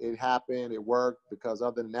it happened, it worked, because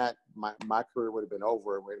other than that, my career would have been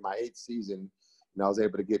over in my 8th season, and I was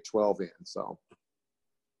able to get 12 in, so.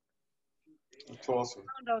 That's awesome.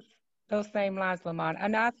 Those same lines, Lamond.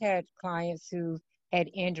 And I've had clients who had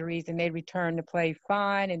injuries and they return to play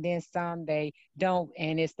fine, and then some they don't,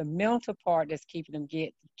 and it's the mental part that's keeping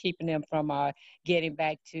them from getting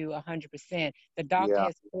back to 100%. The doctor Yeah.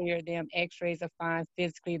 has cleared them. X-rays are fine.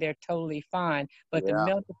 Physically, they're totally fine, but the Yeah.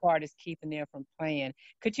 mental part is keeping them from playing.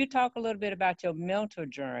 Could you talk a little bit about your mental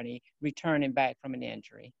journey returning back from an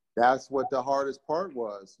injury? That's what the hardest part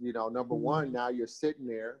was. Number one, now you're sitting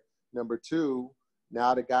there. Number two,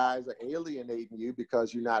 now the guys are alienating you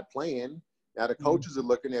because you're not playing. Now the coaches are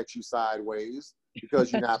looking at you sideways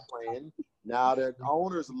because you're not playing. Now the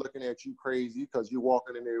owners are looking at you crazy because you're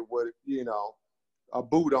walking in there with, a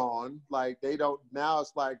boot on. Like, they don't, now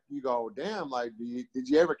it's like, you go, damn, like, did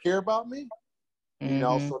you ever care about me?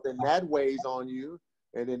 So then that weighs on you.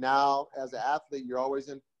 And then now as an athlete, you're always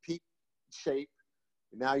in peak shape.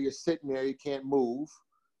 Now you're sitting there, you can't move.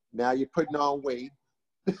 Now you're putting on weight.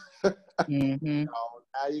 Now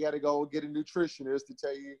you got to go get a nutritionist to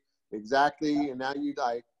tell you exactly. And now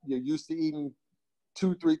you're used to eating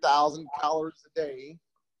 2,000-3,000 calories a day.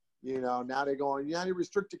 Now they're going, you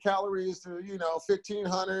restrict your calories to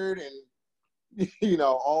 1,500, and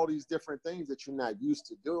all these different things that you're not used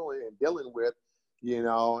to doing and dealing with.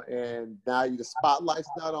 And now the spotlight's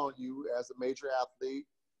not on you as a major athlete.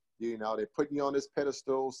 They're putting you on this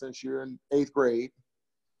pedestal since you're in 8th grade.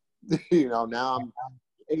 Now I'm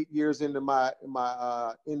 8 years into my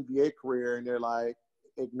NBA career, and they're like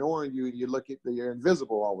ignoring you, and you're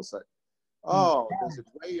invisible all of a sudden. Oh, does it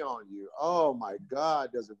weigh on you? Oh my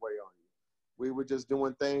God, does it weigh on you? We were just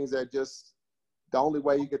doing things that just, the only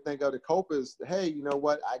way you could think of to cope is, hey, you know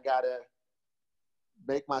what? I gotta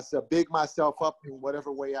big myself up in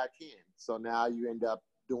whatever way I can. So now you end up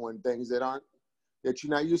doing things that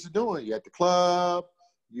you're not used to doing. You're at the club,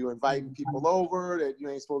 you inviting people over that you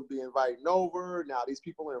ain't supposed to be inviting over. Now these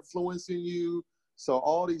people are influencing you. So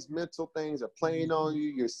all these mental things are playing on you.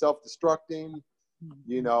 You're self-destructing.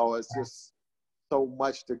 It's just so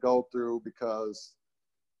much to go through because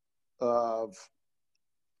of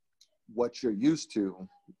what you're used to.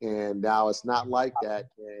 And now it's not like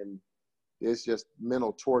that. And it's just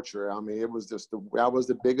mental torture. I mean, that was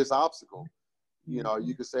the biggest obstacle.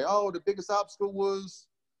 You could say, oh, the biggest obstacle was,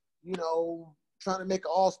 trying to make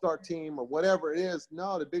an all-star team or whatever it is.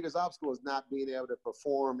 No, the biggest obstacle is not being able to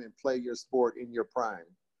perform and play your sport in your prime.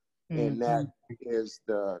 And that is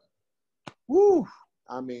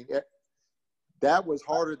that was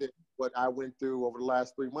harder than what I went through over the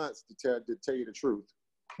last 3 months, to tell you the truth.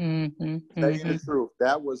 Tell you the truth,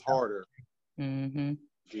 that was harder. I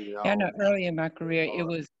know early in my career,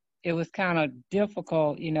 it was kind of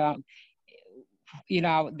difficult. I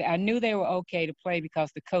knew they were okay to play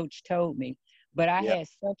because the coach told me, but I had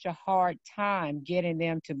such a hard time getting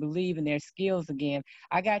them to believe in their skills again.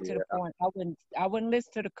 I got to the point I wouldn't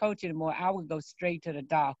listen to the coach anymore. I would go straight to the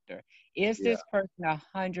doctor. Is this person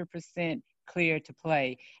 100% clear to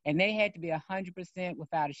play? And they had to be 100%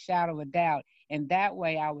 without a shadow of a doubt. And that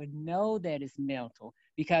way I would know that it's mental,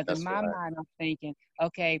 because in my mind I'm thinking,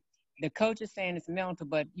 okay, the coach is saying it's mental,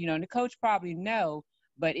 but the coach probably know.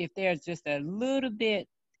 But if there's just a little bit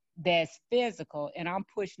that's physical and I'm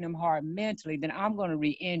pushing them hard mentally, then I'm going to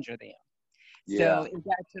re-injure them. So it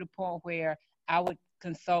got to the point where I would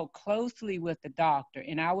consult closely with the doctor,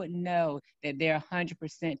 and I would know that they're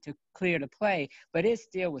 100% to clear to play. But it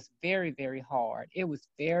still was very, very hard. It was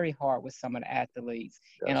very hard with some of the athletes,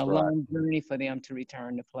 and a long journey for them to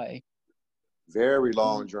return to play. Very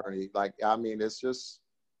long journey. Like, I mean,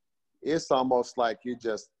 it's almost like you're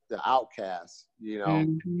just the outcast,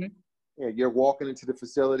 And you're walking into the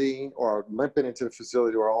facility or limping into the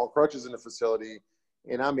facility or on crutches in the facility.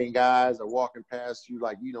 And I mean, guys are walking past you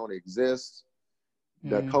like you don't exist.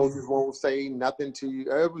 The coaches won't say nothing to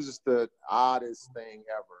you. It was just the oddest thing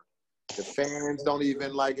ever. The fans don't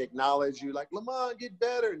even like acknowledge you, like, Lamond, get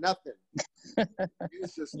better, nothing.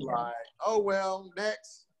 It's just like, oh, well,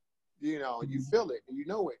 next. You know, you feel it and you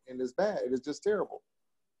know it, and it's bad. It's just terrible.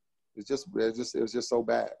 It was just so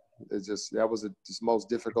bad. That was the most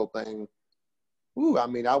difficult thing. Ooh, I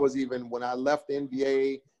mean, I was even, when I left the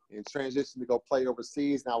NBA and transitioned to go play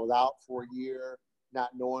overseas, and I was out for a year, not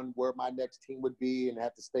knowing where my next team would be, and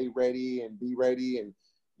have to stay ready and be ready. And,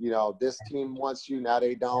 you know, this team wants you, now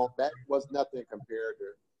they don't. That was nothing compared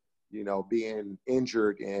to, you know, being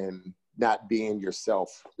injured and not being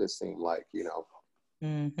yourself, it seemed like, you know.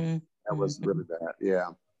 Mm-hmm. That was really bad. Yeah.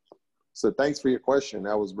 So thanks for your question.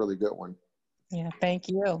 That was a really good one. Yeah, thank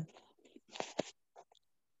you.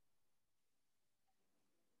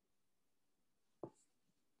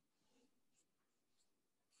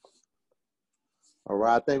 All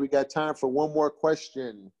right. I think we got time for one more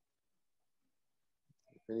question.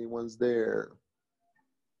 If anyone's there.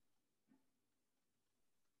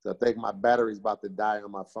 So I think my battery's about to die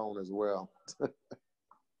on my phone as well.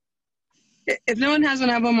 If no one has one,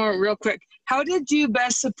 I have one more real quick. How did you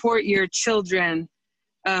best support your children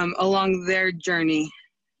along their journey?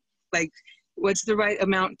 Like, what's the right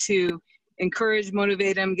amount to encourage,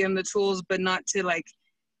 motivate them, give them the tools, but not to like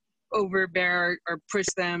overbear or push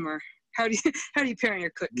them? Or how do you parent your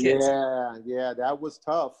kids? Yeah, that was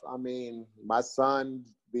tough. I mean, my son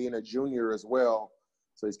being a junior as well,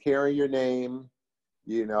 so he's carrying your name.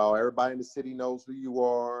 You know, everybody in the city knows who you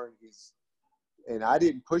are. And I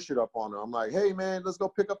didn't push it up on him. I'm like, hey, man, let's go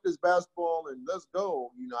pick up this basketball and let's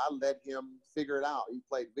go. You know, I let him figure it out. He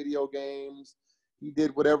played video games. He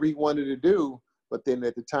did whatever he wanted to do. But then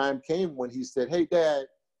at the time came when he said, hey, Dad,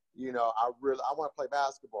 you know, I want to play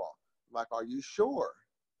basketball. I'm like, are you sure?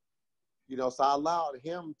 You know, so I allowed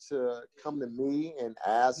him to come to me and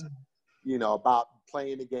ask, you know, about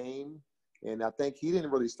playing the game. And I think he didn't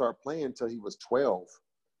really start playing until he was 12,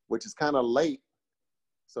 which is kind of late.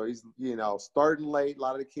 So he's, you know, starting late. A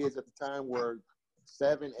lot of the kids at the time were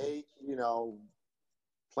 7, 8, you know,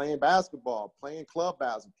 playing basketball, playing club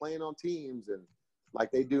basketball, playing on teams. And like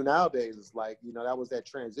they do nowadays, it's like, you know, that was that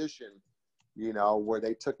transition, you know, where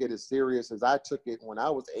they took it as serious as I took it when I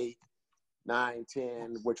was 8, 9,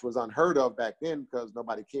 10, which was unheard of back then because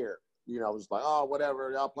nobody cared. You know, it was like, oh, whatever,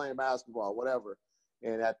 y'all playing basketball, whatever.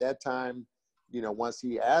 And at that time, you know, once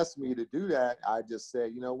he asked me to do that, I just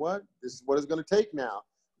said, you know what, this is what it's going to take now.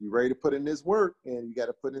 You ready to put in this work, and you got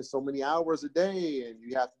to put in so many hours a day, and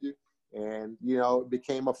you have to do, and, you know, it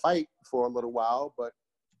became a fight for a little while, but,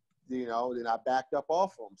 you know, then I backed up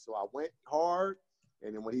off him. So I went hard,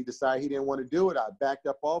 and then when he decided he didn't want to do it, I backed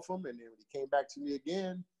up off him, and then when he came back to me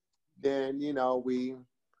again, then, you know, we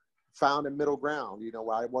found a middle ground, you know,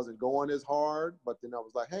 where I wasn't going as hard, but then I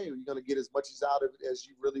was like, hey, you're going to get as much out of it as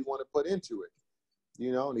you really want to put into it,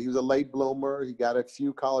 you know. And he was a late bloomer. He got a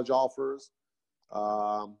few college offers.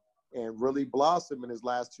 And really blossomed in his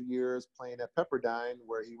last 2 years playing at Pepperdine,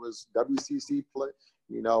 where he was WCC play,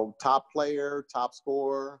 you know, top player, top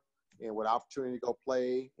scorer, and with opportunity to go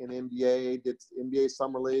play in NBA, did NBA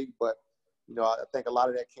Summer League. But, you know, I think a lot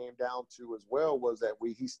of that came down to as well was that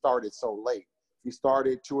he started so late. If he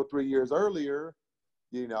started 2 or 3 years earlier,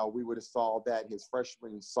 you know, we would have saw that his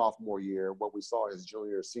freshman, sophomore year, what we saw his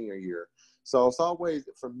junior, senior year. So it's always,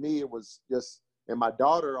 for me, it was just, and my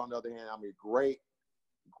daughter, on the other hand, I mean, great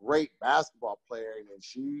basketball player. And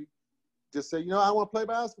she just said, you know, I want to play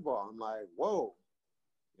basketball. I'm like, whoa.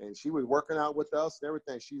 And she was working out with us and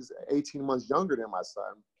everything. She's 18 months younger than my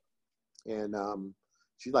son. And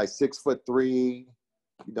she's like 6'3",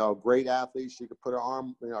 you know, great athlete. She could put her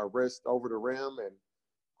arm, you know, her wrist over the rim, and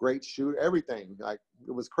great shooter, everything. Like,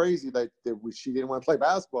 it was crazy that she didn't want to play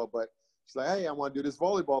basketball, but she's like, hey, I want to do this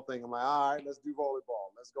volleyball thing. I'm like, all right, let's do volleyball.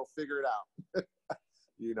 Let's go figure it out.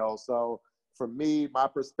 You know, so for me, my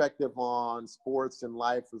perspective on sports and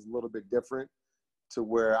life is a little bit different, to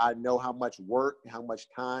where I know how much work, how much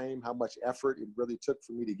time, how much effort it really took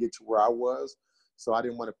for me to get to where I was. So I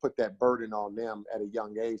didn't want to put that burden on them at a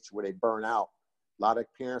young age to where they burn out. A lot of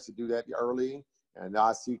parents that do that early. And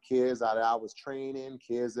I see kids that I was training,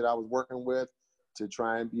 kids that I was working with, to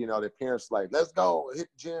try and, you know, their parents like, let's go, hit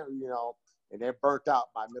the gym, you know, and they're burnt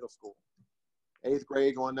out by middle school. 8th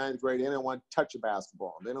grade, going 9th grade, they didn't want to touch a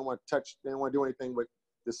basketball. They don't want to do anything with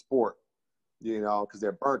the sport, you know, because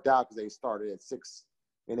they're burnt out because they started at 6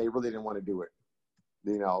 and they really didn't want to do it,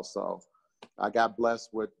 you know. So I got blessed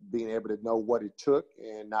with being able to know what it took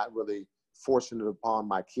and not really forcing it upon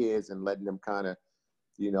my kids and letting them kind of,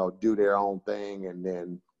 you know, do their own thing and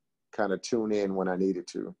then kind of tune in when I needed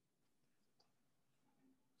to.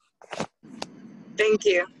 Thank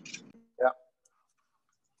you. Yeah.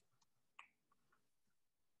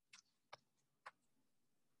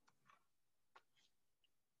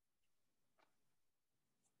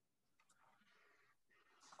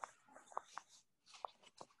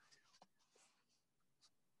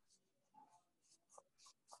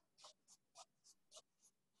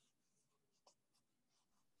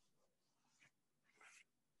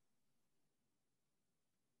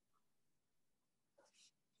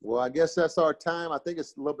 Well, I guess that's our time. I think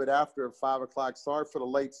it's a little bit after 5 o'clock. Sorry for the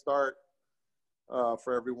late start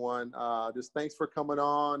for everyone. Just thanks for coming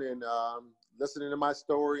on and listening to my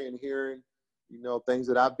story and hearing, you know, things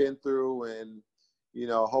that I've been through. And, you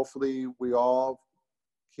know, hopefully we all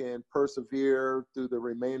can persevere through the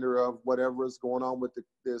remainder of whatever is going on with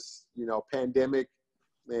this, you know, pandemic.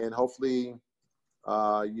 And hopefully,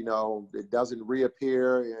 you know, it doesn't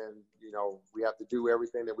reappear, and, you know, we have to do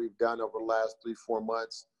everything that we've done over the last 3-4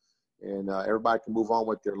 months, and everybody can move on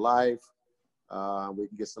with their life. We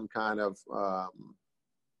can get some kind of,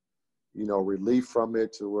 you know, relief from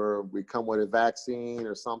it to where we come with a vaccine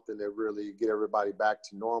or something that really get everybody back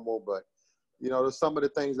to normal. But, you know, there's some of the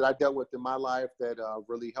things that I dealt with in my life that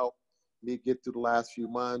really helped me get through the last few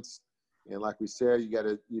months. And like we said, you got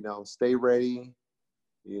to, you know, stay ready,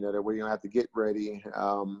 you know, that we're going to have to get ready.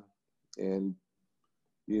 And,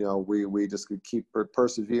 you know, we just could keep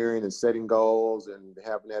persevering and setting goals and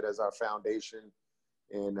having that as our foundation.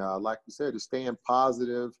 And like we said, just staying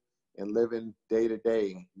positive and living day to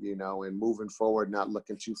day, you know, and moving forward, not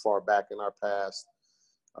looking too far back in our past.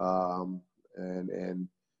 And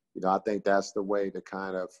you know, I think that's the way to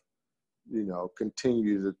kind of, you know,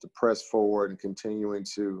 continue to press forward and continuing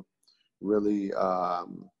to really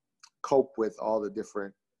cope with all the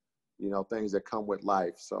different, you know, things that come with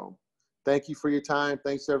life. So thank you for your time.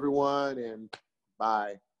 Thanks, everyone, and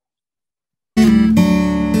bye.